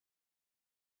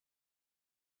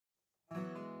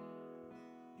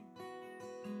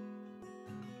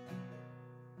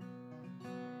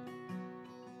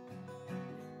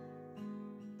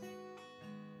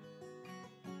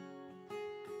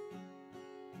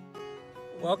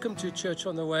Welcome to Church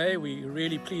on the Way. We're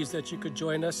really pleased that you could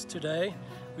join us today.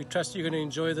 We trust you're going to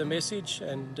enjoy the message,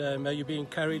 and may you be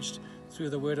encouraged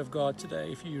through the Word of God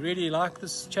today. If you really like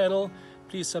this channel,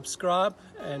 please subscribe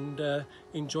and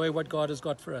enjoy what God has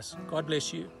got for us. God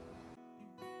bless you.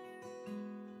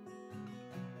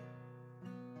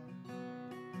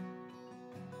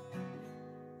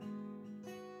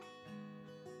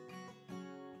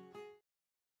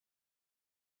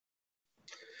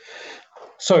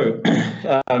 So,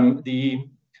 the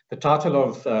title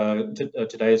of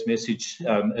today's message,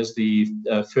 as the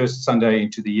first Sunday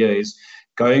into the year, is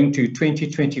Going to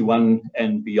 2021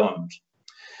 and Beyond.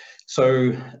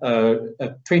 So,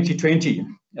 2020,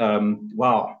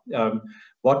 wow.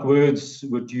 What words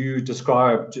would you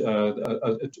describe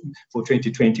for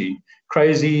 2020?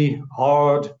 Crazy,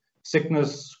 hard,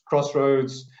 sickness,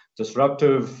 crossroads,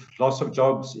 disruptive, loss of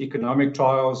jobs, economic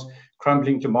trials,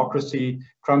 crumbling democracy,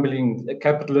 crumbling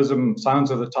capitalism, signs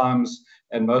of the times,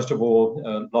 and most of all,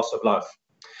 loss of life.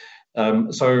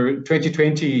 So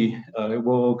 2020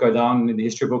 will go down in the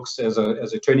history books as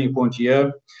a turning point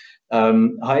year.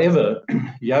 However,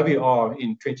 here we are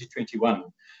in 2021,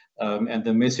 and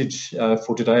the message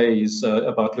for today is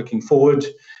about looking forward,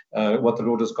 what the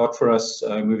Lord has got for us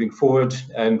moving forward,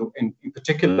 and in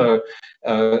particular,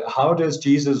 how does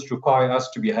Jesus require us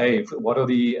to behave? What are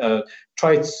the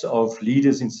traits of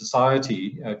leaders in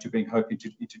society to bring hope into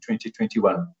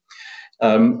 2021?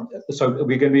 So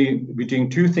we're going to be doing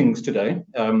two things today.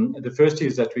 The first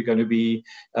is that we're going to be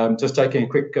just taking a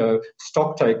quick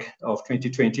stock take of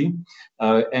 2020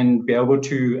 and be able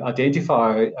to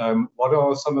identify what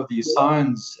are some of the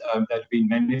signs that have been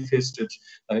manifested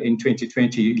in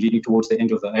 2020 leading towards the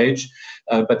end of the age.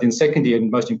 But then secondly,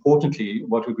 and most importantly,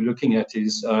 what we'll be looking at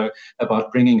is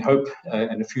about bringing hope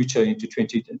and a future into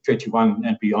 2021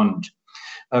 and beyond.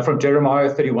 From Jeremiah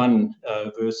 31,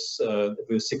 verse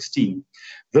 16.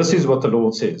 This is what the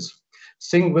Lord says.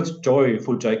 Sing with joy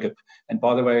for Jacob. And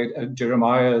by the way,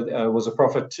 Jeremiah was a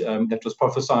prophet that was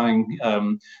prophesying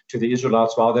to the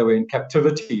Israelites while they were in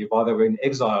captivity, while they were in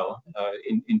exile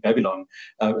in Babylon.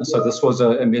 So this was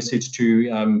a message to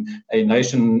a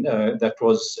nation that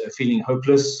was feeling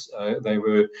hopeless.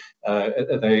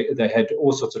 They had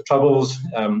all sorts of troubles,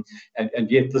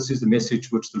 and yet this is the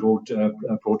message which the Lord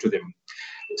brought to them.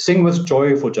 Sing with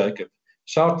joy for Jacob.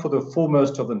 Shout for the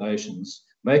foremost of the nations.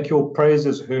 Make your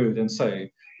praises heard and say,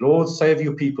 Lord, save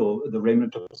your people, the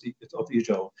remnant of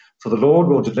Israel. For the Lord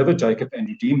will deliver Jacob and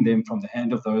redeem them from the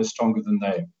hand of those stronger than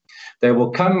they. They will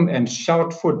come and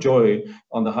shout for joy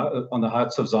on the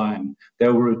heights of Zion. They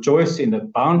will rejoice in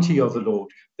the bounty of the Lord,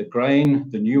 the grain,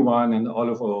 the new wine, and the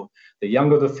olive oil, the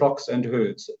young of the flocks and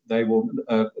herds. They will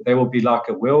be like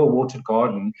a well-watered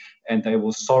garden, and they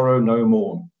will sorrow no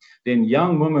more. Then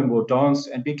young women will dance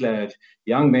and be glad,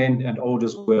 young men and old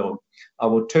as well. I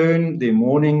will turn their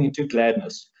mourning into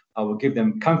gladness. I will give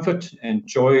them comfort and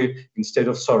joy instead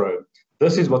of sorrow.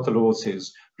 This is what the Lord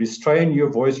says. Restrain your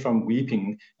voice from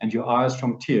weeping and your eyes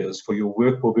from tears, for your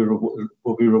work will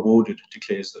be rewarded,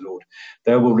 declares the Lord.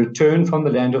 They will return from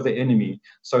the land of the enemy,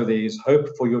 so there is hope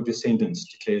for your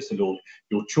descendants, declares the Lord.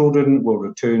 Your children will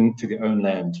return to their own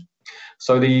land.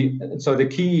 So the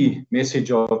key message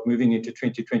of moving into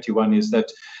 2021 is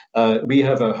that we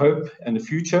have a hope and a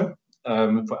future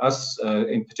for us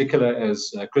in particular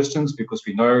as Christians, because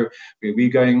we know where we're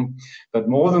going. But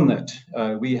more than that,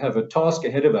 we have a task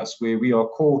ahead of us where we are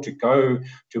called to go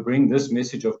to bring this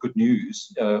message of good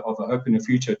news of a hope in the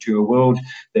future to a world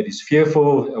that is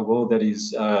fearful, a world that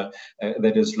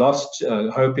has lost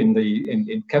hope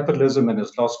in capitalism and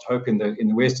has lost hope in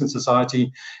the Western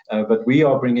society. But we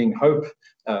are bringing hope,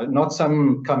 not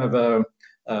some kind of a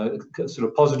sort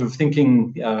of positive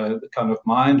thinking kind of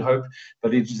mind hope,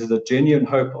 but it is the genuine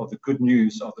hope of the good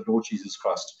news of the Lord Jesus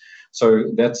Christ. So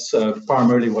that's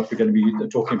primarily what we're going to be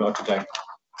talking about today.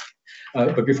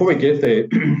 But before we get there,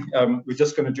 we're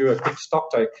just going to do a quick stock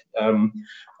take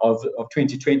of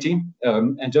 2020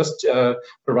 and just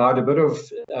provide a bit of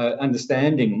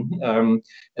understanding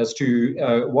as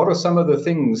to what are some of the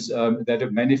things that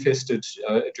have manifested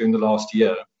during the last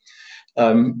year.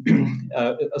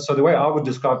 So the way I would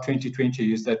describe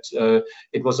 2020 is that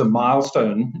it was a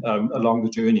milestone along the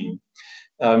journey.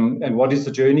 And what is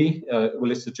the journey?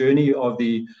 Well, it's the journey of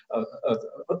the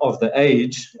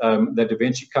age that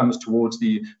eventually comes towards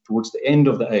the end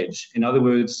of the age. In other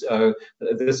words,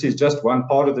 this is just one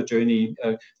part of the journey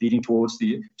leading towards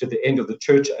the end of the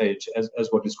church age, as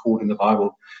what is called in the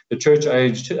Bible. The church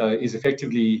age is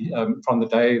effectively from the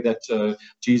day that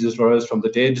Jesus rose from the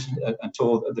dead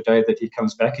until the day that he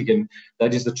comes back again.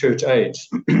 That is the church age.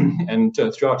 And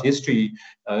throughout history,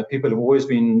 people have always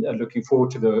been looking forward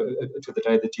to the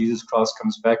day that Jesus Christ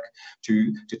comes back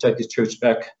to take his church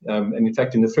back. And in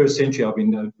fact, in the first century, I've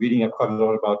been reading up quite a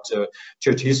lot about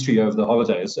church history over the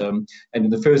holidays. And in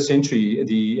the first century,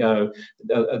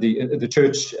 the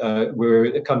church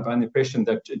were kind of under the impression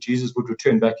that Jesus would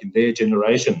return back in their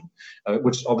generation,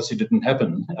 which obviously didn't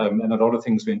happen. And a lot of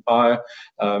things went by.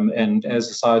 And as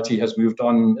society has moved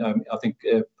on, I think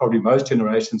probably most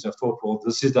generations have thought, well,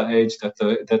 this is the age that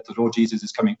the Lord Jesus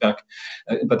is coming back.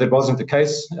 But that wasn't the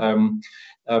case.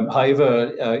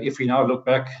 However, if we now look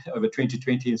back over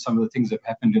 2020 and some of the things that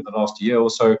have happened in the last year or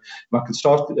so, one can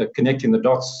start connecting the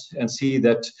dots and see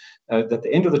that the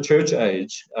end of the church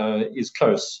age is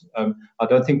close. I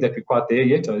don't think that we're quite there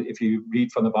yet. If you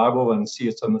read from the Bible and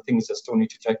see some of the things that still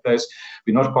need to take place,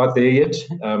 we're not quite there yet.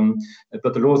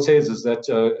 But the Lord says is that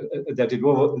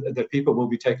that people will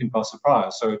be taken by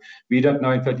surprise. So we don't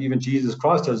know. In fact, even Jesus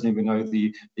Christ doesn't even know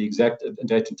the exact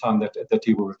date and time that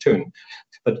he will return.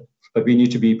 But we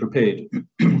need to be prepared.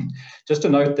 Just to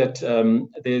note that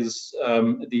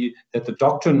the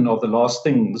doctrine of the last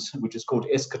things, which is called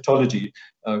eschatology.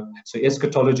 So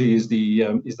eschatology is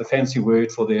the fancy word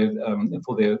for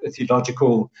the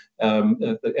theological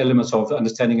elements of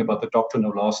understanding about the doctrine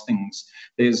of last things.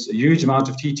 There's a huge amount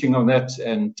of teaching on that,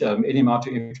 and any amount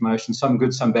of information, some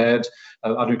good, some bad.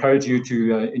 I'd encourage you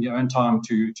to, in your own time,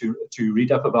 to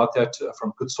read up about that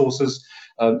from good sources.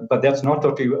 But that's not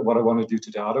what I want to do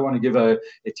today. I don't want to give a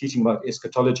teaching about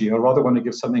eschatology. I rather want to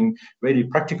give something really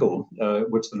practical,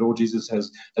 which the Lord Jesus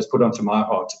has put onto my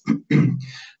heart.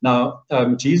 Now,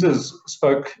 Jesus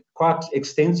spoke quite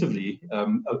extensively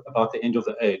about the end of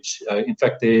the age. In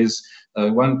fact, there's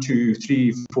 1, 2,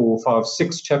 3, 4, 5,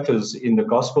 6 chapters in the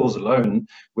Gospels alone,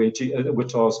 which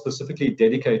are specifically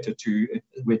dedicated to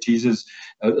where Jesus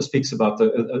speaks about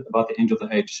the end of the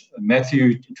age.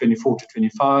 Matthew 24 to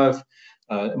 25.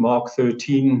 Mark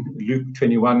 13, Luke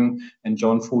 21, and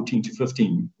John 14 to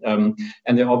 15. And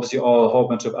there obviously are a whole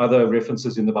bunch of other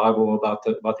references in the Bible about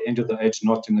the end of the age,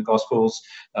 not in the Gospels,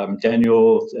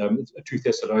 Daniel, 2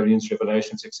 Thessalonians,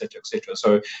 Revelations, etc., etc.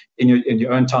 So in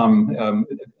your own time,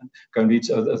 go and read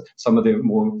some of the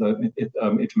more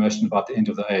information about the end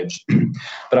of the age.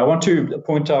 But I want to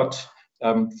point out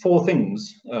 4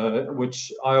 things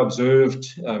which I observed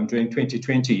during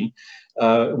 2020,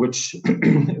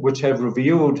 which have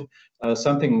revealed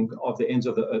something of the ends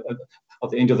of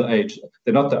the end of the age.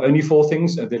 They're not the only 4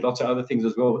 things. There are lots of other things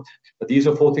as well, but these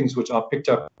are 4 things which I picked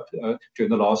up during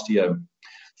the last year.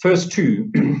 First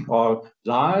 2 are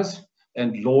lies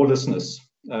and lawlessness.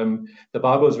 The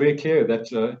Bible is very clear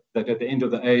that at the end of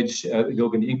the age,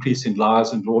 you're going to increase in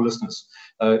lies and lawlessness.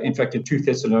 In fact, in 2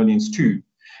 Thessalonians 2,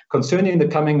 concerning the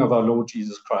coming of our Lord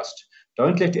Jesus Christ,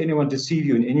 don't let anyone deceive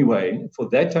you in any way, for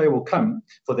that day will come,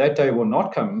 for that day will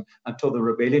not come until the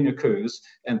rebellion occurs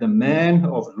and the man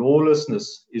of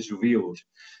lawlessness is revealed.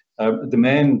 The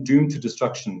man doomed to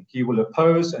destruction. He will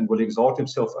oppose and will exalt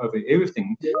himself over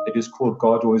everything that is called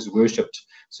God or is worshipped,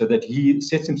 so that he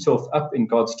sets himself up in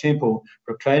God's temple,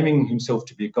 proclaiming himself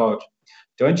to be God.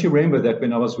 Don't you remember that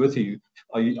when I was with you,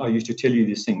 I used to tell you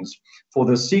these things? For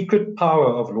the secret power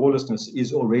of lawlessness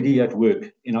is already at work.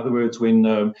 In other words, when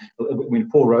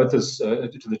Paul wrote this to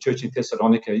the church in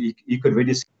Thessalonica, he could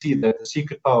really see that the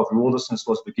secret power of lawlessness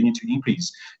was beginning to increase,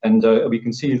 and we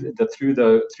can see that through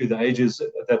the ages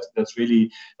that's really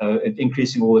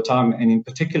increasing all the time. And in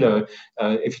particular,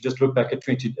 if you just look back at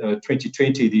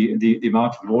 2020, the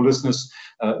amount of lawlessness,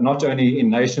 not only in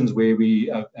nations where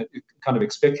we kind of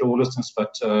expect lawlessness,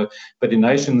 but in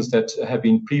nations that have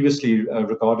been previously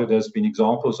regarded as being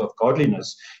examples of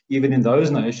godliness, even in those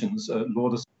nations,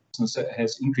 lawlessness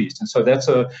has increased. And so that's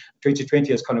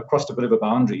 2020 has kind of crossed a bit of a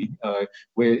boundary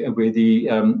where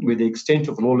the extent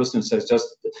of lawlessness has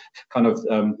just kind of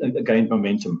gained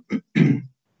momentum.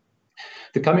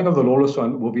 The coming of the lawless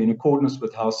one will be in accordance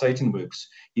with how Satan works.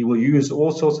 He will use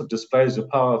all sorts of displays of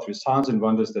power through signs and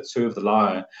wonders that serve the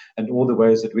liar, and all the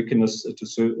ways that wickedness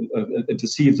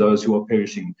deceive those who are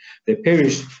perishing. They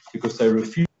perish because they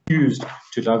refuse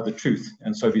to love the truth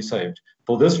and so be saved.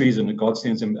 For this reason, God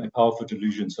sends them a powerful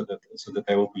delusion so that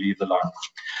they will believe the lie.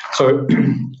 So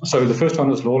the first one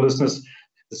was lawlessness.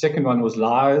 The second one was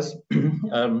lies.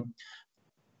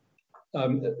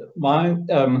 My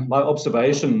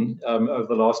observation over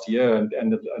the last year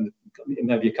and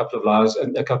maybe a couple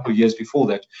of years before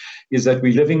that is that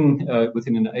we're living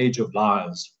within an age of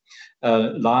lies.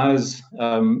 Lies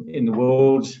in the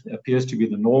world appears to be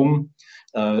the norm.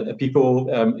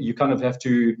 People, you kind of have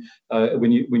to,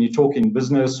 when you talk in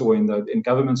business or in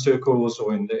government circles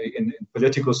or in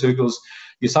political circles,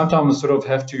 you sometimes sort of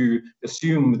have to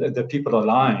assume that people are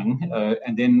lying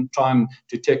and then try and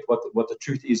detect what the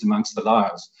truth is amongst the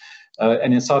lies.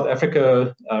 And in South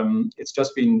Africa, it's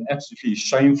just been absolutely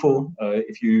shameful.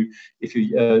 If you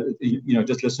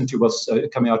just listen to what's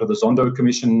coming out of the Zondo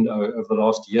Commission over the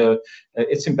last year,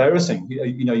 it's embarrassing.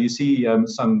 You see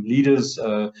some leaders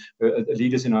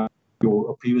in our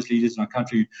or previous leaders in our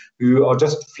country who are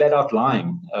just flat out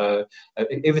lying.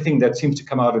 Everything that seems to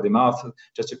come out of their mouth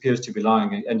just appears to be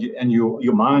lying, and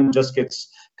your mind just gets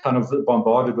kind of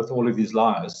bombarded with all of these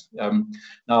lies.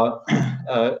 Now,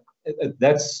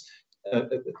 that's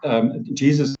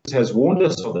Jesus has warned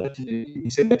us of that. He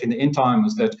said that in the end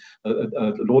times that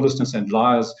lawlessness and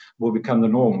lies will become the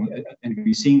norm, and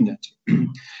we've seen that.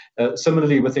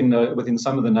 Similarly, within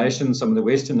some of the nations, some of the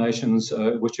Western nations,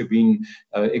 which have been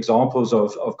examples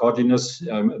of godliness,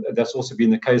 that's also been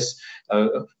the case.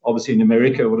 Obviously, in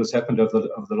America, what has happened over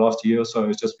the last year or so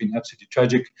has just been absolutely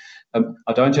tragic.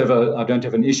 I don't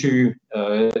have an issue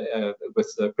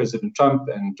with President Trump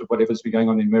and whatever's been going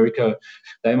on in America.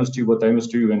 They must do what they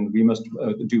must do, and we must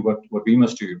do what we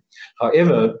must do.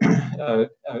 However,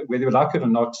 whether we like it or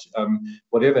not,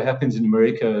 whatever happens in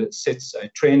America sets a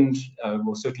trend,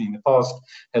 or certainly in the past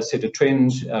has set a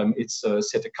trend. It's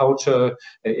set a culture.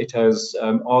 It has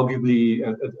arguably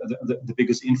the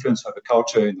biggest influence over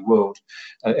culture in the world.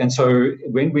 And so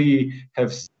when we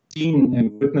have seen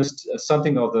and witnessed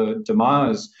something of the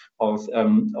demise of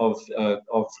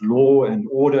law and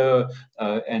order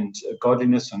and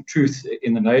godliness and truth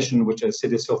in the nation, which has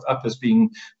set itself up as being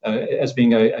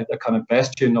a kind of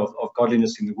bastion of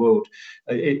godliness in the world.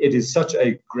 It is such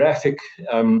a graphic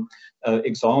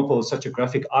example, such a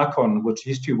graphic icon, which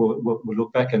history will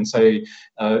look back and say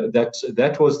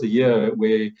that was the year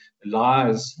where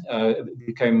lies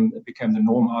became the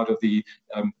norm out of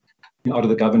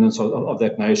the governance of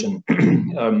that nation.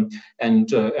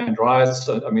 And riots,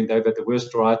 I mean, they've had the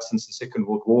worst riots since the Second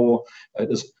World War.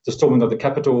 The storming of the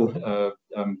Capitol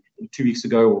 2 weeks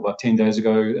ago or about 10 days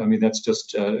ago, I mean, that's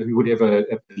just, who would ever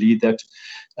believe that?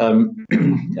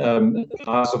 The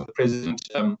rise of the president.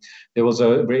 There was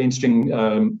a very interesting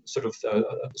sort of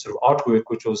artwork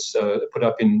which was put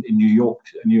up in New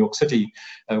York City.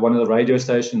 One of the radio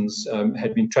stations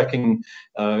had been tracking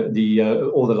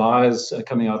all the lies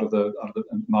coming out of the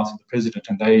mouth of the president,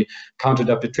 and they counted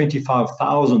up to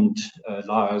 25,000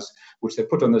 lies, which they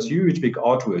put on this huge big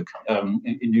artwork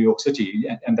in New York City,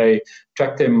 and they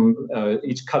tracked them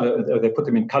each color. They put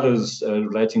them in colors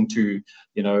relating to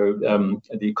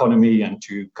the economy and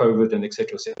to COVID and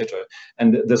etc.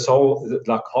 And this whole,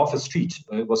 like half a street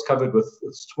was covered with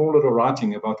small little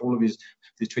writing about all of these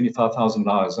 25,000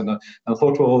 lies. And I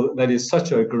thought, well, that is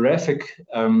such a graphic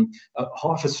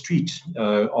half a street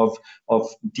of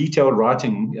detailed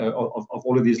writing of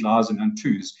all of these lies and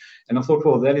untruths. And I thought,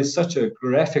 well, that is such a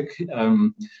graphic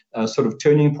sort of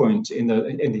turning point in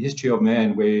the history of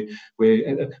man, where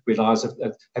lies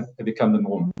have become the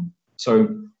norm.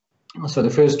 So the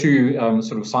first two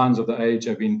sort of signs of the age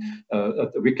have been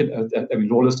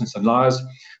lawlessness and lies.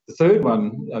 The third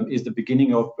one is the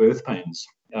beginning of birth pains.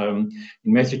 In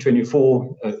Matthew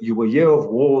 24, you will hear of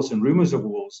wars and rumors of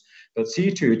wars, but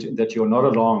see to it that you're not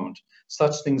alarmed.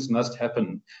 Such things must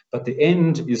happen, but the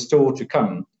end is still to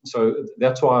come. So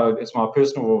that's why it's my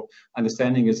personal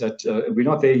understanding is that we're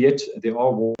not there yet. There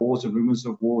are wars and rumors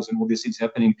of wars and all these things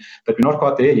happening, but we're not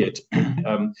quite there yet.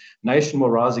 Nation will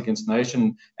rise against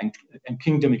nation and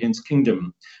kingdom against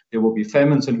kingdom. There will be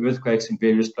famines and earthquakes in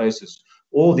various places.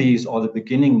 All these are the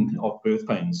beginning of birth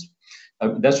pains.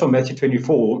 That's from Matthew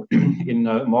 24. In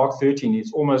Mark 13,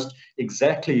 it's almost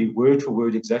exactly word for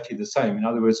word, exactly the same. In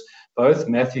other words, both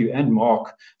Matthew and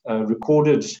Mark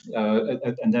recorded,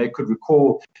 and they could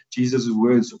recall Jesus'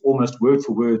 words almost word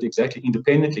for word, exactly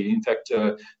independently. In fact,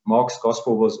 Mark's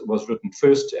gospel was written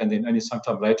first, and then only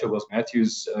sometime later was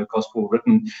Matthew's gospel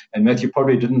written. And Matthew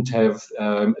probably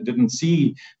didn't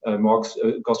see Mark's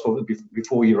gospel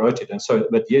before he wrote it. And so,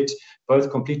 but yet,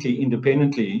 both completely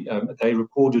independently, they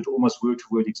recorded almost word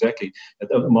for word exactly.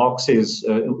 Mark says,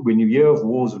 when you hear of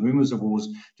wars and rumors of wars,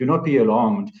 do not be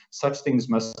alarmed. Such things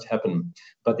must happen.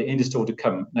 but the end is still to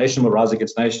come. Nation will rise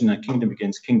against nation and kingdom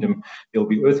against kingdom. There will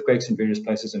be earthquakes in various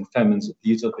places and famines.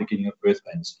 These are the beginning of birth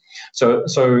pains. So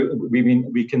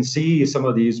we can see some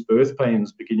of these birth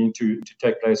pains beginning to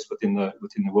take place within the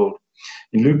world.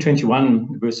 In Luke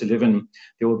 21, verse 11,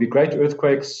 there will be great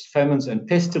earthquakes, famines, and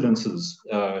pestilences.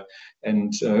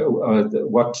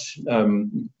 What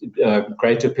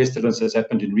greater pestilence has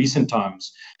happened in recent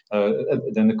times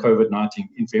than the COVID-19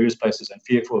 in various places, and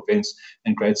fearful events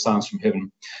and great signs from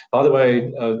heaven. By the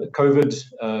way,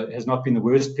 COVID has not been the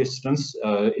worst pestilence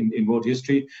in world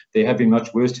history. There have been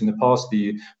much worse in the past.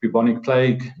 The bubonic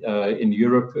plague in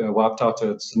Europe wiped out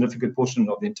a significant portion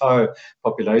of the entire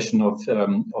population of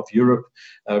Europe.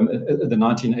 The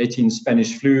 1918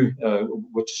 Spanish flu,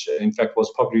 which in fact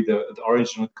was probably the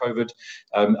origin of COVID.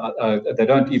 They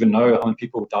don't even know how many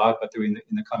people died, but they're in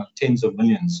the kind of tens of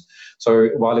millions. So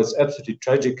while it's absolutely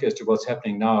tragic as to what's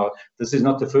happening now, this is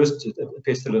not the first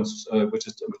pestilence which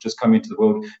has come into the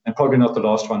world, and probably not the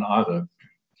last one either.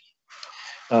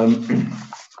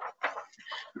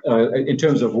 In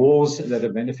terms of wars that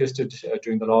have manifested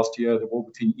during the last year, the war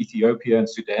between Ethiopia and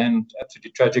Sudan,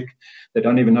 absolutely tragic. They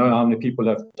don't even know how many people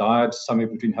have died. Somewhere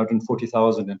between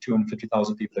 140,000 and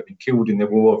 250,000 people have been killed in the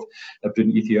war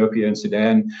between Ethiopia and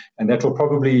Sudan. And that will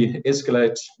probably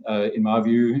escalate, in my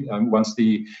view, once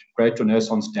the Great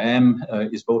Renaissance Dam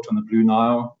is built on the Blue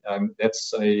Nile.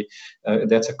 That's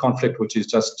a conflict which is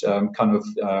just kind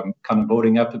of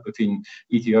building up between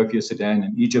Ethiopia, Sudan,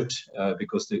 and Egypt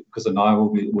because the Nile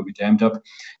will be dammed up.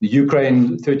 In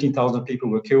Ukraine, 13,000 people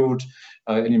were killed.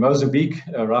 And in Mozambique,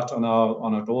 right on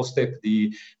our doorstep,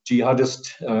 the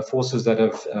jihadist forces that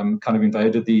have kind of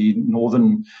invaded the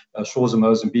northern shores of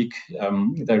Mozambique,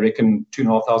 they reckon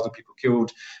 2,500 people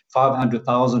killed,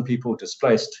 500,000 people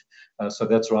displaced. So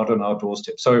that's right on our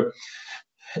doorstep. So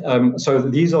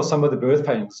these are some of the birth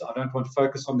pains. I don't want to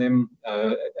focus on them,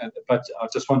 but I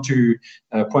just want to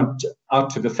point out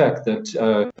to the fact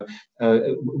that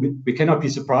we cannot be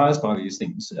surprised by these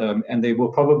things, and there will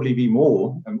probably be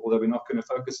more, although we're not going to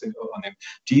focus on them.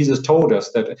 Jesus told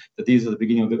us that these are the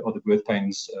beginning of the birth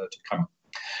pains to come.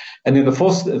 And then the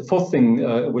fourth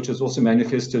thing, which is also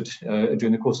manifested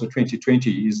during the course of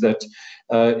 2020, is that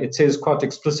it says quite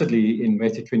explicitly in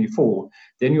Matthew 24,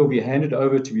 then you'll be handed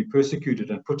over to be persecuted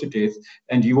and put to death,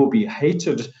 and you will be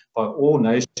hated by all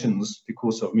nations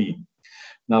because of me.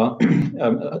 Now,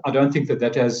 I don't think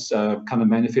that has kind of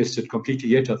manifested completely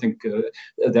yet. I think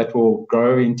that will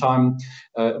grow in time.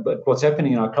 But what's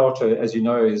happening in our culture, as you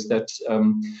know, is that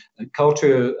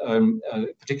culture,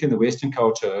 particularly in the Western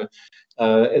culture,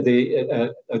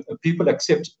 people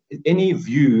accept any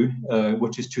view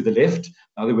which is to the left.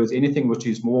 In other words, anything which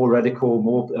is more radical,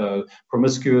 more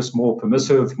promiscuous, more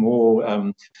permissive, more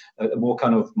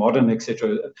kind of modern,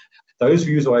 etc. Those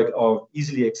views are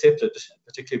easily accepted,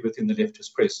 particularly within the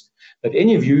leftist press. But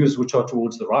any views which are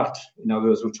towards the right, in other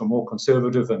words, which are more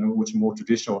conservative and which are more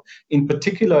traditional, in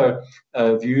particular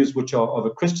views which are of a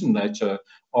Christian nature,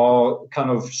 are kind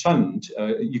of shunned.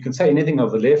 You can say anything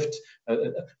of the left,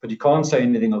 but you can't say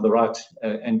anything of the right,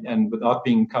 and without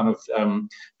being kind of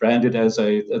branded as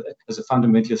a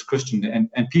fundamentalist Christian.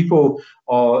 And people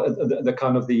are the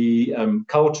kind of the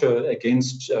culture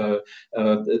against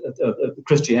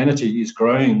Christianity is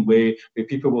growing, where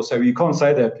people will say, well, you can't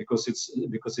say that because it's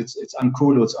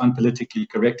uncool or it's unpolitically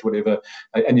correct, whatever.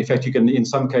 And in fact, you can, in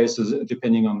some cases,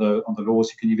 depending on the laws,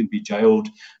 you can even be jailed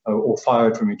or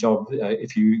fired from your job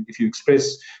if you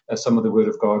express some of the word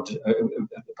of God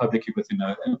publicly within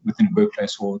a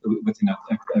workplace or within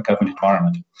a government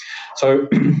environment. So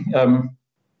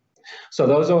so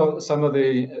those are some of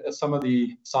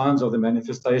the signs of the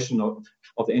manifestation of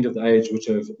the end of the age which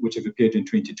have appeared in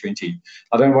 2020.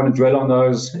 I don't want to dwell on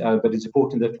those, but it's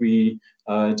important that we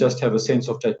just have a sense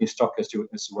of taking stock as to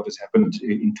what has happened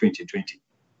in 2020.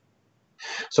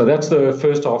 So that's the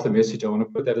first half of the message. I want to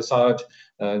put that aside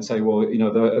and say, well, you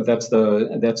know, that's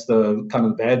the kind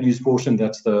of bad news portion.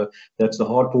 That's the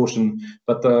hard portion.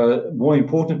 But the more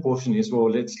important portion is, well,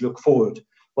 let's look forward.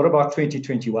 What about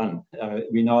 2021?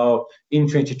 We're now in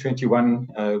 2021.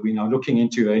 We're now looking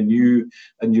into a new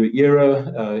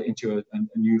era, into a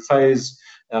new phase.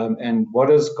 And what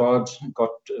has God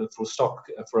got for stock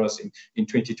for us in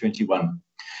 2021?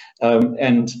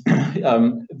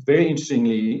 Very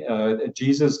interestingly,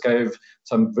 Jesus gave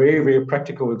some very, very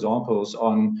practical examples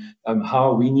on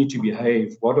how we need to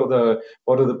behave. What are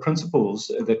the principles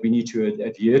that we need to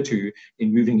adhere to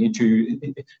in moving into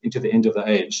the end of the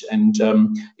age? And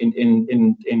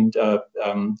in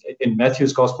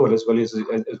Matthew's gospel as well as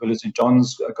in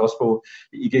John's gospel,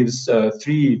 he gives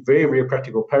three very, very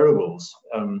practical parables.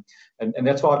 And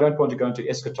that's why I don't want to go into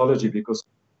eschatology, because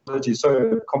is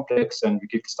so complex and we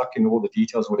get stuck in all the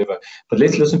details or whatever. But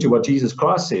let's listen to what Jesus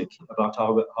Christ said about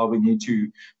how we need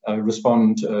to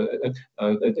respond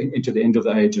into the end of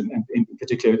the age, and in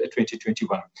particular at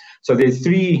 2021. So there are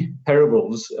three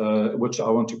parables which I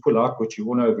want to pull out, which you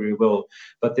all know very well.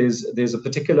 But there's a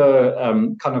particular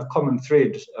kind of common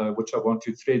thread which I want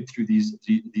to thread through these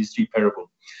three parables.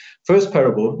 First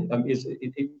parable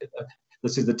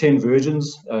this is the 10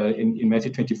 virgins in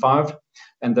Matthew 25,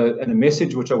 and the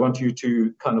message which I want you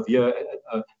to kind of hear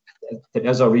that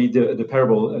as I read the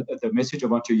parable, the message I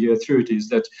want you to hear through it is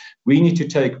that we need to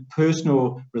take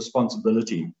personal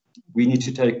responsibility. We need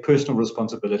to take personal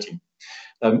responsibility.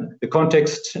 The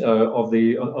context of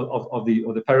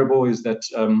the parable is that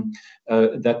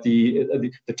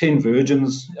the 10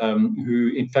 virgins,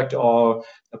 who in fact are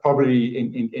probably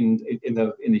in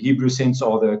the Hebrew sense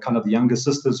are the kind of the younger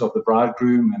sisters of the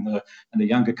bridegroom and the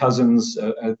younger cousins,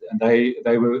 and they're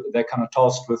kind of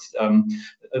tasked with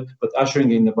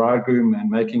ushering in the bridegroom and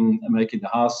making the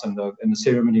house and the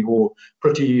ceremony hall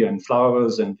pretty and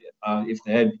flowers, and if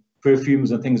they had perfumes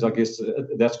and things, I guess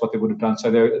that's what they would have done. So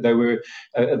they were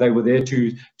there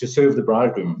to serve the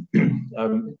bridegroom,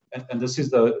 and this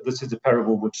is the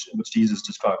parable which Jesus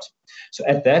describes. So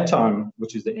at that time,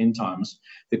 which is the end times,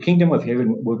 the kingdom of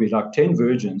heaven will be like 10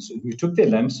 virgins who took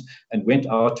their lamps and went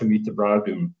out to meet the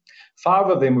bridegroom. 5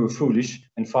 of them were foolish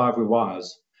and 5 were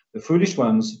wise. The foolish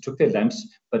ones took their lamps,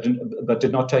 but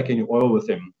did not take any oil with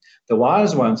them. The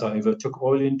wise ones, however, took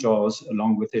oil in jars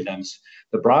along with their lamps.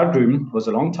 The bridegroom was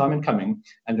a long time in coming,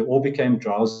 and they all became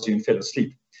drowsy and fell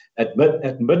asleep. At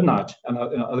midnight, in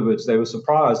other words, they were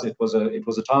surprised. It was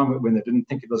a time when they didn't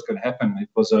think it was going to happen. It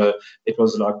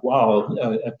was like, wow,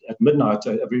 at midnight,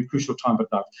 a very crucial time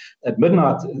at night. At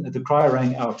midnight, the cry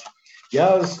rang out,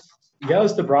 here's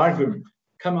the bridegroom,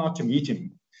 come out to meet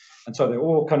him. And so they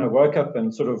all kind of woke up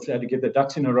and sort of had to get their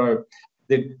ducks in a row.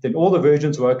 Then all the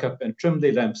virgins woke up and trimmed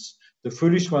their lamps. The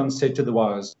foolish ones said to the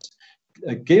wise,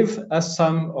 give us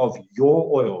some of your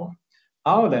oil.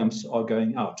 Our lamps are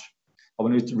going out. I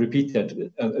want to repeat that.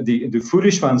 The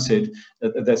foolish one said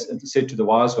to the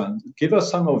wise one, give us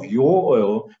some of your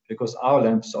oil because our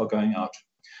lamps are going out.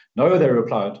 No, they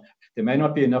replied, there may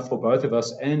not be enough for both of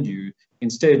us and you.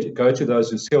 Instead, go to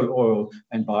those who sell oil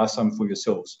and buy some for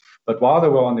yourselves. But while they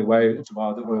were on their way to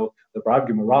buy the oil, the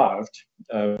bridegroom arrived.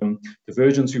 The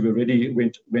virgins who were ready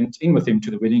went in with him to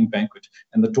the wedding banquet,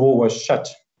 and the door was shut.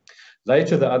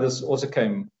 Later, the others also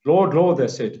came. Lord, Lord, they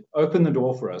said, open the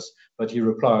door for us. But he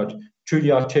replied,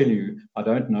 truly I tell you, I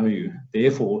don't know you.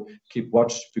 Therefore, keep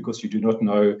watch, because you do not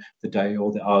know the day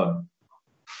or the hour.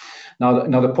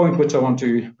 Now, the point which I want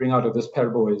to bring out of this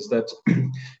parable is that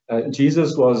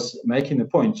Jesus was making the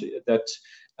point that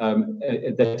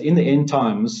in the end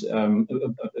times,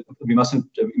 we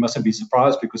mustn't be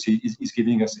surprised, because he's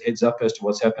giving us a heads up as to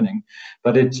what's happening.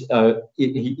 But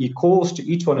he calls to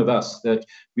each one of us that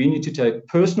we need to take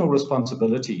personal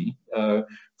responsibility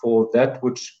for that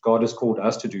which God has called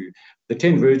us to do. The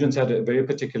 10 virgins had a very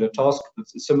particular task, but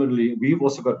similarly, we've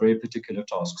also got very particular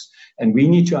tasks. And we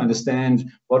need to understand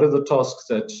what are the tasks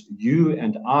that you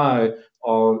and I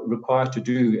are required to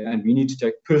do, and we need to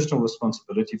take personal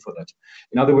responsibility for that.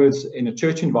 In other words, in a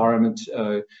church environment,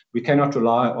 we cannot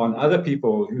rely on other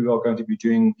people who are going to be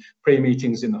doing prayer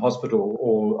meetings in the hospital,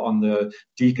 or on the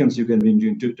deacons who are going to be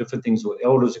doing different things, or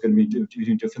elders who are going to be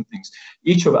doing different things.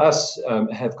 Each of us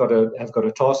have got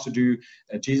a task to do.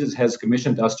 Jesus has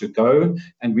commissioned us to go,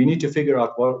 and we need to figure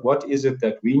out what is it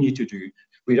that we need to do.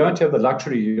 We don't have the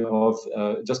luxury of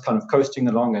just kind of coasting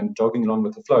along and jogging along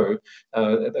with the flow.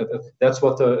 That's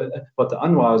what the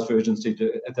unwise virgins did.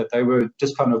 That they were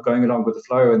just kind of going along with the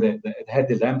flow, and they had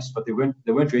their lamps, but they weren't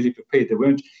really prepared. They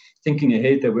weren't thinking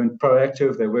ahead. They weren't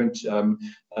proactive. They weren't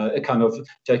kind of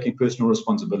taking personal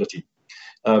responsibility.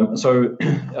 So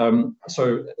that's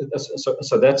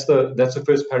the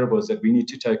first parable, is that we need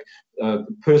to take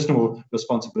personal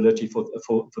responsibility for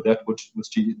that which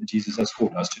Jesus has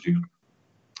called us to do.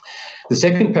 The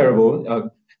second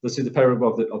parable, this is the parable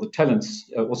of the talents,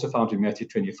 also found in Matthew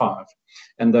 25,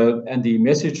 and the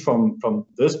message from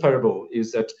this parable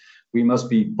is that we must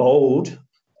be bold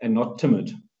and not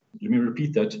timid. Let me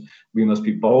repeat that: we must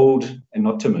be bold and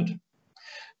not timid.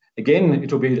 Again,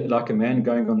 it will be like a man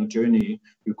going on a journey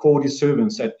who called his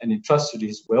servants and entrusted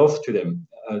his wealth to them.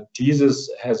 Jesus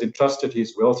has entrusted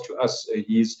his wealth to us.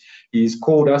 He's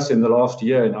called us in the last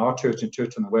year in our church and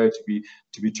Church on the Way to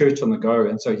be church on the go.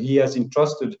 And so he has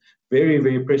entrusted very,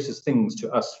 very precious things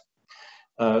to us.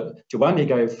 To one, he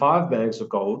gave 5 bags of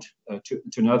gold, to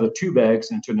another 2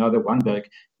 bags, and to another 1 bag,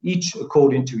 each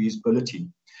according to his ability.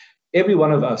 Every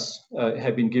one of us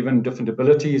have been given different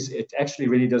abilities. It actually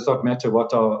really does not matter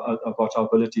what our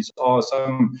abilities are.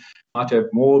 Some might have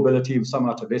more ability, some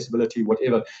might have less ability,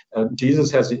 whatever.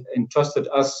 Jesus has entrusted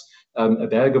us a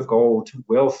bag of gold,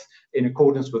 wealth, in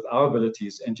accordance with our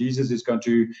abilities, and Jesus is going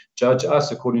to judge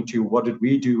us according to what did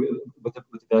we do with the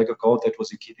bag of gold that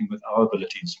was in keeping with our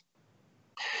abilities.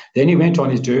 Then he went on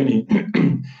his journey.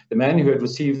 The man who had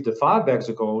received the 5 bags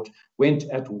of gold went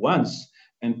at once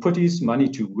and put his money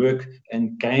to work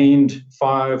and gained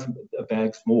 5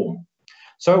 bags more.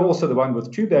 So also the one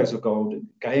with 2 bags of gold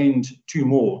gained 2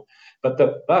 more. But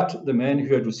the man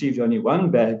who had received only 1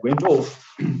 bag went off,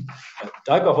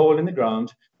 dug a hole in the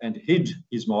ground, and hid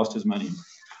his master's money.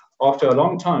 After a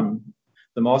long time,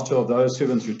 the master of those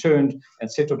servants returned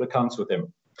and settled accounts with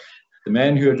them. The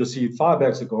man who had received 5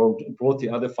 bags of gold brought the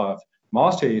other 5.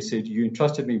 Master, he said, you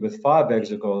entrusted me with 5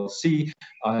 bags of gold. See,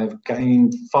 I have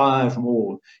gained 5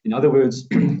 more. In other words,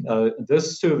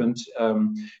 this servant,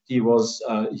 he was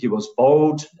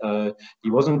bold.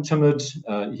 He wasn't timid.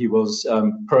 He was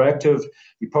proactive.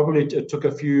 He probably took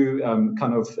a few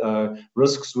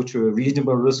risks, which were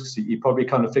reasonable risks. He probably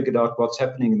kind of figured out what's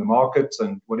happening in the markets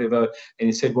and whatever. And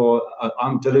he said, well,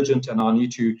 I'm diligent and I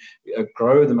need to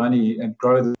grow the money and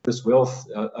grow this wealth.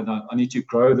 And I need to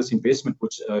grow this investment,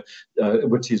 which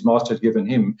his master had given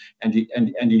him, and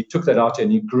he took that out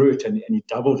and he grew it and he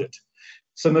doubled it.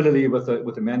 Similarly, with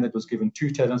the man that was given 2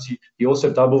 talents, he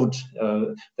also doubled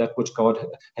that which God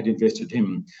had invested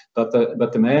him. But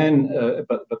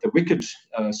the wicked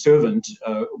servant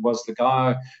was the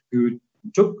guy who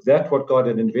took that what God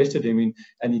had invested him in,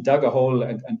 and he dug a hole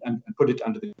and put it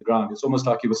under the ground. It's almost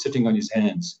like he was sitting on his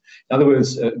hands. In other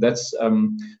words, that's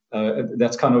kind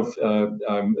of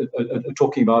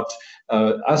talking about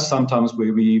us sometimes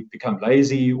where we become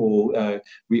lazy or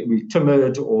we're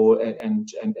timid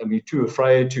and we're too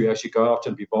afraid to actually go out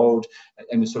and be bold,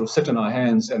 and we sort of sit on our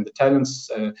hands, and the talents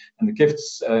and the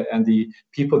gifts and the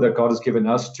people that God has given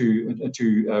us to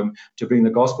bring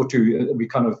the gospel to, we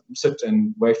kind of sit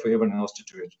and wait for everyone else to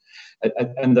do it.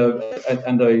 And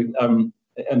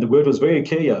the word was very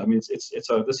clear. I mean,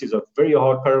 this is a very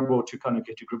hard parable to kind of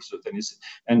get to grips with.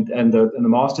 And the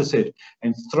master said,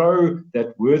 and throw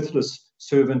that worthless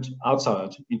servant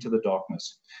outside into the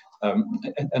darkness.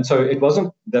 And so it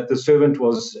wasn't that the servant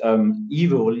was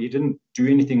evil. He didn't do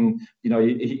anything,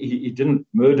 he didn't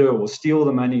murder or steal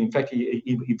the money. In fact,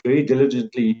 he very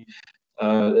diligently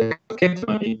kept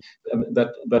money,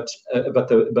 but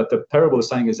the parable is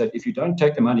saying is that if you don't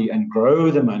take the money and grow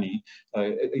the money,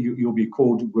 you'll be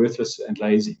called worthless and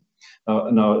lazy.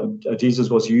 Now,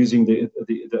 Jesus was using the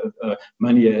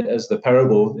money as the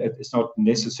parable. It's not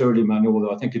necessarily money,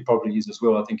 although I think it probably is as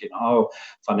well. I think in our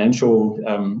financial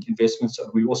investments,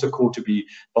 we also called to be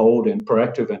bold and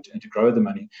proactive and to grow the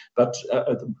money. But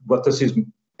what this is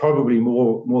probably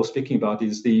more speaking about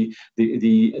is the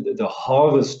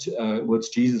harvest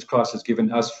which Jesus Christ has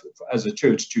given us as a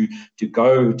church to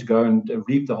go and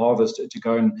reap the harvest, to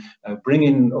go and bring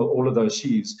in all of those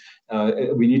sheaves.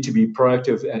 We need to be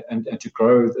proactive and to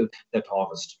grow that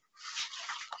harvest.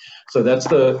 So that's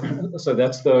the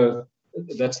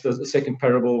second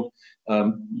parable,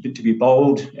 to be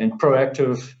bold and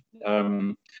proactive.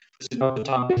 This is not the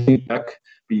time to think back.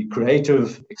 Be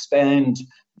creative, expand,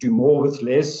 do more with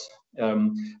less.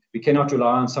 We cannot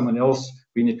rely on someone else.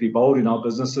 We need to be bold in our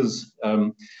businesses,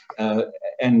 and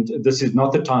this is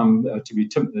not the time to be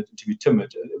timid.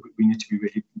 We need to be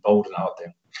really bold and out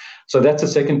there. So that's the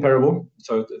second parable.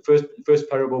 So the first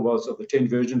parable was of the 10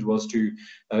 virgins was to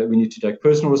we need to take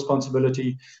personal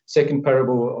responsibility. Second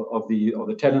parable of the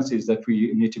talents is that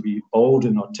we need to be bold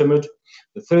and not timid.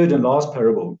 The third and last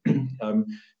parable.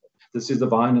 This is the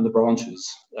vine and the branches,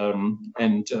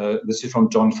 and this is from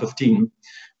John 15.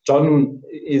 John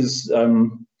is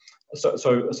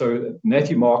so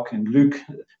Matthew, Mark, and Luke,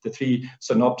 the 3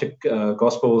 synoptic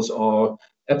gospels, are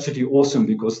absolutely awesome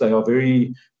because they are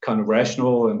very kind of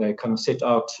rational and they kind of set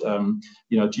out.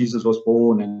 Jesus was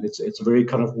born, and it's a very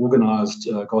kind of organized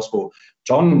gospel.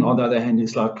 John, on the other hand,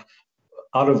 is like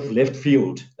out of left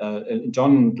field.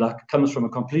 John comes from a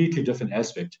completely different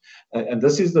aspect, and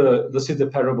this is the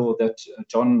parable that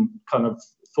John kind of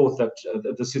thought that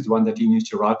this is one that he needs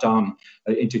to write down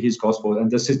into his gospel,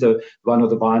 and this is the one of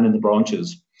the vine and the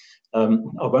branches. I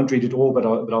won't read it all, but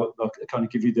I'll kind of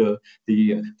give you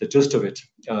the gist of it.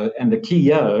 And the key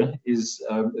here is,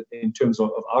 in terms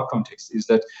of our context, is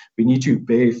that we need to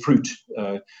bear fruit.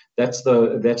 That's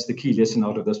the key lesson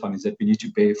out of this one, is that we need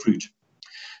to bear fruit.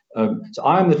 So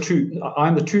I am the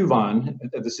true vine.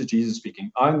 This is Jesus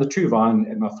speaking. I am the true vine,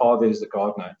 and my Father is the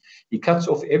gardener. He cuts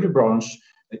off every branch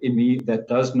in me that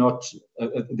does not,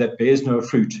 that bears no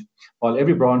fruit, while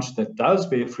every branch that does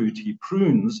bear fruit, he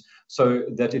prunes so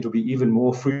that it will be even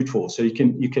more fruitful. So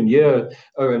you can hear,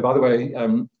 oh, and by the way,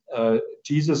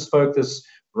 Jesus spoke this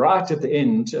right at the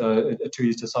end to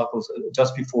his disciples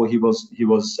just before he was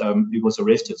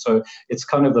arrested. So it's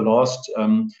kind of the last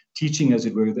teaching, as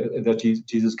it were, that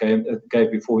Jesus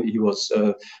gave before he was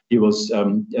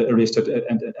arrested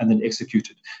and then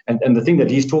executed. And the thing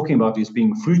that he's talking about is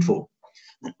being fruitful.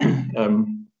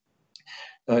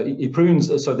 He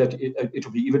prunes so that it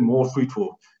will be even more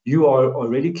fruitful. You are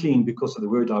already clean because of the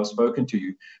word I've spoken to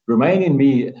you. Remain in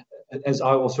me as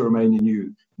I also remain in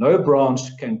you. No branch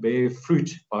can bear fruit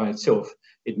by itself.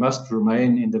 It must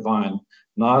remain in the vine.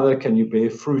 Neither can you bear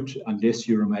fruit unless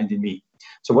you remain in me.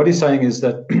 So what he's saying is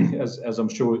that, as I'm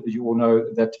sure you all know,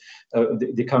 that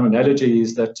the kind of analogy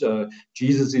is that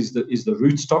Jesus is the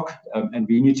rootstock, and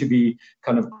we need to be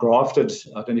kind of grafted.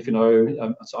 I don't know if you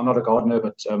know, so I'm not a gardener,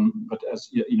 but as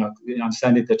you know,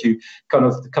 understand it that you kind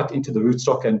of cut into the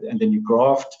rootstock and then you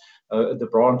graft the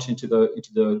branch into the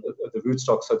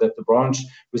rootstock, so that the branch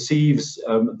receives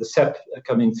the sap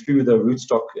coming through the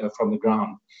rootstock from the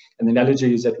ground. And the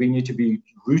analogy is that we need to be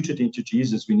rooted into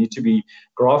Jesus. We need to be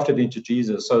grafted into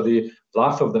Jesus. So the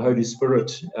life of the Holy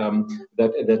Spirit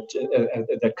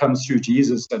that comes through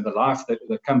Jesus, and the life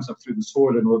that comes up through the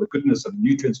soil and all the goodness and the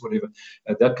nutrients, whatever,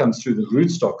 that comes through the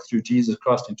rootstock, through Jesus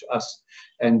Christ into us.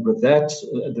 And with that,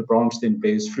 the branch then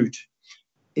bears fruit.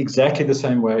 Exactly the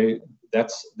same way.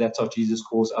 That's how Jesus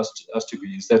calls us to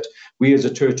be, is that we as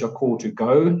a church are called to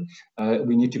go.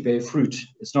 We need to bear fruit.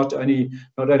 It's not only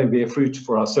bear fruit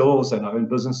for ourselves and our own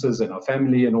businesses and our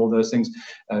family and all those things,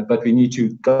 but we need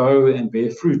to go and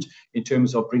bear fruit in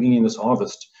terms of bringing in this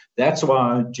harvest. That's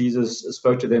why Jesus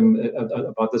spoke to them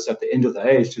about this at the end of the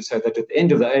age, to say that at the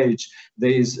end of the age,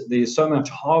 there's so much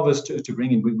harvest to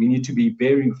bring in. We need to be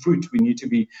bearing fruit. We need to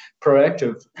be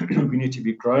proactive. We need to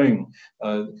be growing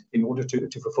in order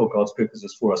to fulfill God's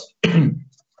purposes for us.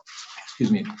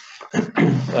 Excuse me.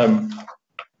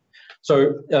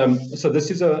 So this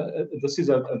is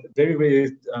a very,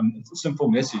 very simple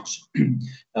message.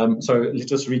 So let's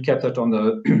just recap that on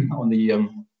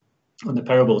the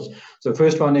parables. So the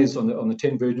first one is on the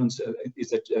 10 virgins, is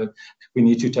that we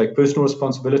need to take personal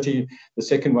responsibility. The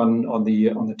second one on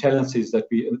the talents is that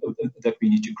we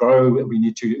need to grow.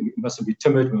 We mustn't be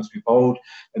timid. We must be bold.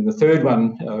 And the third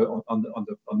one on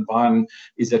the vine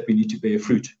is that we need to bear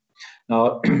fruit.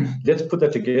 Now let's put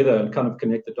that together and kind of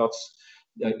connect the dots.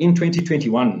 In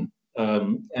 2021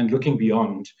 and looking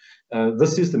beyond.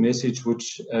 This is the message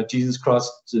which Jesus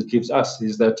Christ gives us,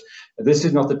 is that this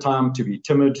is not the time to be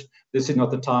timid. This is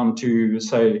not the time to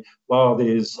say, well,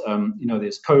 there's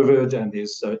COVID and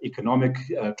there's economic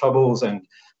troubles and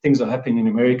things are happening in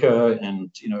America, and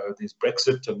there's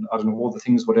Brexit and I don't know, all the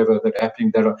things, whatever, that are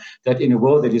happening that in a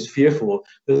world that is fearful.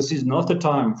 This is not the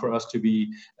time for us to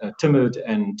be timid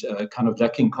and kind of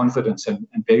lacking confidence and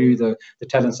bury the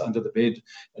talents under the bed.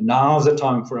 And now's the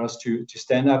time for us to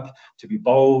stand up, to be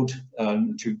bold,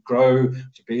 to grow,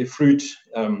 to bear fruit,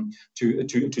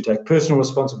 to take personal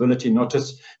responsibility, not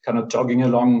just kind of jogging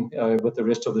along with the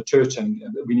rest of the church. And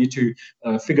we need to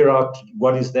figure out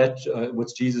what is that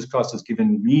which Jesus Christ has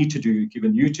given me to do,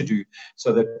 given you to do,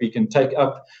 so that we can take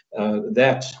up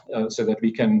that, so that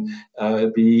we can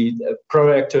be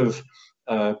proactive,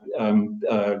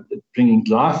 bringing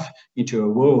life into a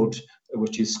world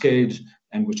which is scared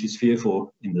and which is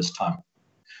fearful in this time.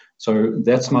 So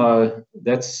that's what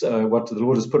the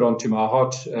Lord has put onto my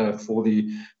heart for the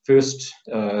first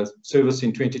service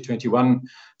in 2021.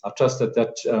 I trust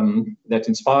that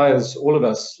inspires all of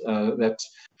us, that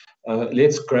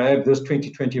let's grab this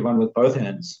 2021 with both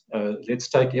hands. Let's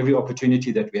take every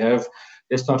opportunity that we have.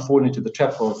 Let's not fall into the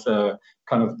trap of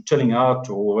kind of chilling out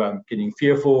or getting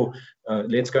fearful.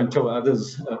 Let's go and tell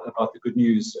others about the good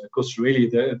news, because really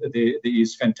there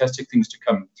is fantastic things to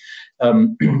come.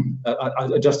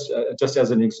 Just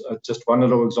one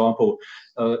little example.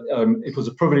 It was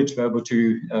a privilege to be able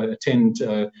to attend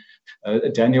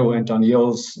Daniel and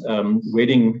Danielle's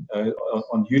wedding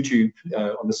on YouTube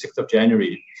on the 6th of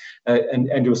January, and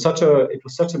it was such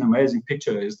an amazing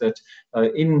picture. Is that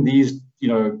in these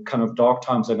kind of dark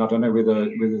times, and I don't know whether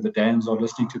the Dans are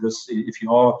listening to this. If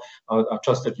you are, I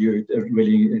trust that you're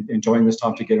really enjoying this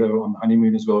time together on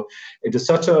honeymoon as well. It is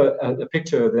such a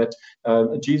picture that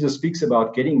Jesus speaks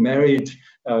about getting married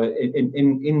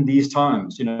in these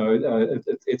times.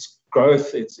 It's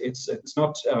growth. It's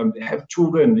not have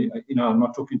children. I'm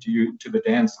not talking to the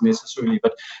Dans necessarily,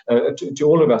 but to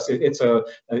all of us,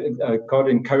 God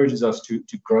encourages us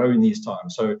to grow in these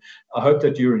times. So I hope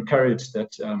that you're encouraged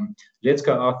that let's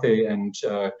go out there and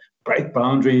break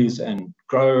boundaries and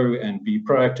grow and be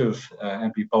proactive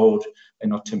and be bold and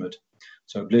not timid.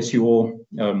 So bless you all.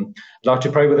 I'd like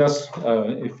to pray with us,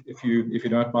 if you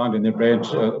don't mind, and then Brad,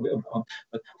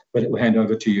 we'll hand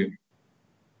over to you.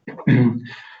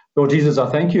 Lord Jesus, I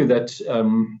thank you that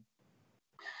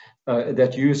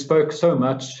that you spoke so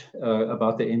much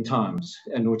about the end times,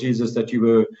 and Lord Jesus, that you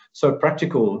were so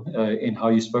practical in how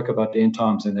you spoke about the end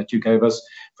times, and that you gave us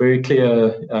very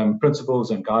clear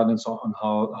principles and guidance on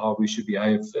how we should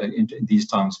behave in these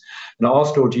times. And I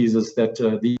ask, Lord Jesus, that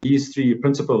these three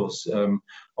principles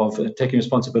of taking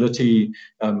responsibility,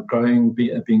 growing,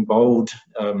 being bold,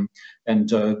 and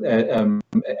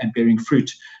bearing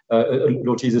fruit.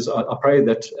 Lord Jesus, I pray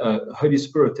that Holy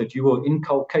Spirit, that you will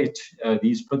inculcate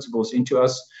these principles into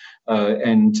us,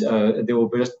 and there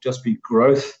will just be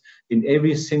growth in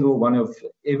every single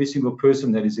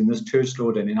person that is in this church,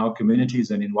 Lord, and in our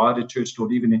communities and in wider church,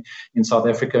 Lord, even in South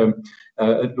Africa.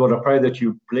 Lord, I pray that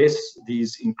you bless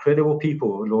these incredible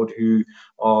people, Lord, who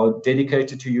are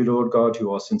dedicated to you, Lord God,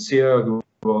 who are sincere, who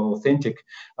are authentic.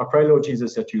 I pray, Lord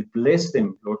Jesus, that you bless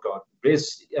them, Lord God.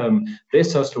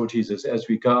 Bless us, Lord Jesus, as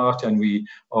we go out and we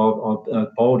are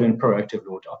bold and proactive,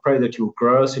 Lord. I pray that you'll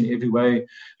grow us in every way,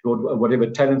 Lord. Whatever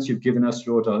talents you've given us,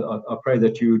 Lord, I pray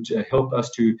that you'd help us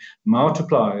to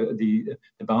multiply the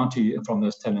bounty from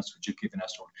those talents which you've given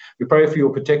us, Lord. We pray for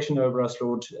your protection over us,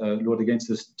 Lord, Lord, against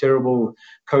this terrible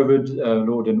COVID,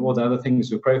 Lord, and all the other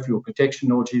things. We pray for your protection,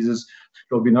 Lord Jesus.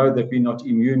 Lord, we know that we're not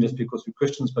immune just because we're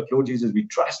Christians, but Lord Jesus, we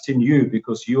trust in you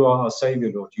because you are our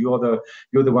Savior, Lord. You're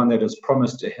the one that has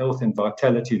promised health and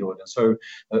vitality, Lord. And so,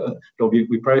 Lord,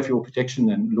 we pray for your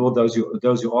protection. And Lord, those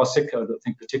who are sick, I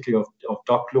think particularly of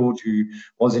Doc, Lord, who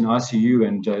was in ICU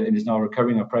and is now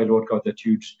recovering. I pray, Lord God, that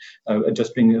you'd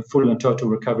just bring a full and total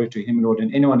recovery to him, Lord,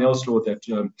 and anyone else, Lord, that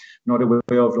not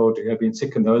aware of, Lord, who have been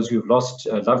sick, and those who have lost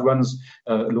loved ones,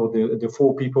 Lord, the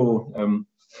four people.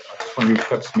 I just want to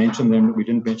perhaps mention them. We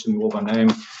didn't mention them all by name,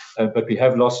 but we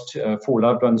have lost 4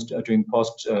 loved ones during the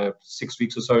past 6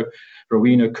 weeks or so.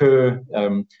 Rowena Kerr,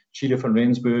 Sheila van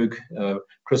Rensburg,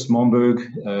 Chris Momberg,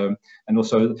 and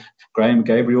also Graham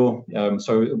Gabriel.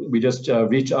 So we just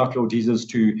reach out, Lord Jesus,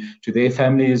 to their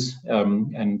families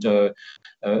and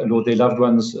Lord, their loved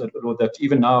ones, Lord, that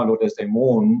even now, Lord, as they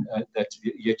mourn, that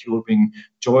yet you will bring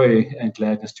joy and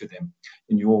gladness to them.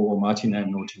 In your almighty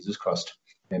name, Lord Jesus Christ.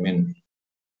 Amen.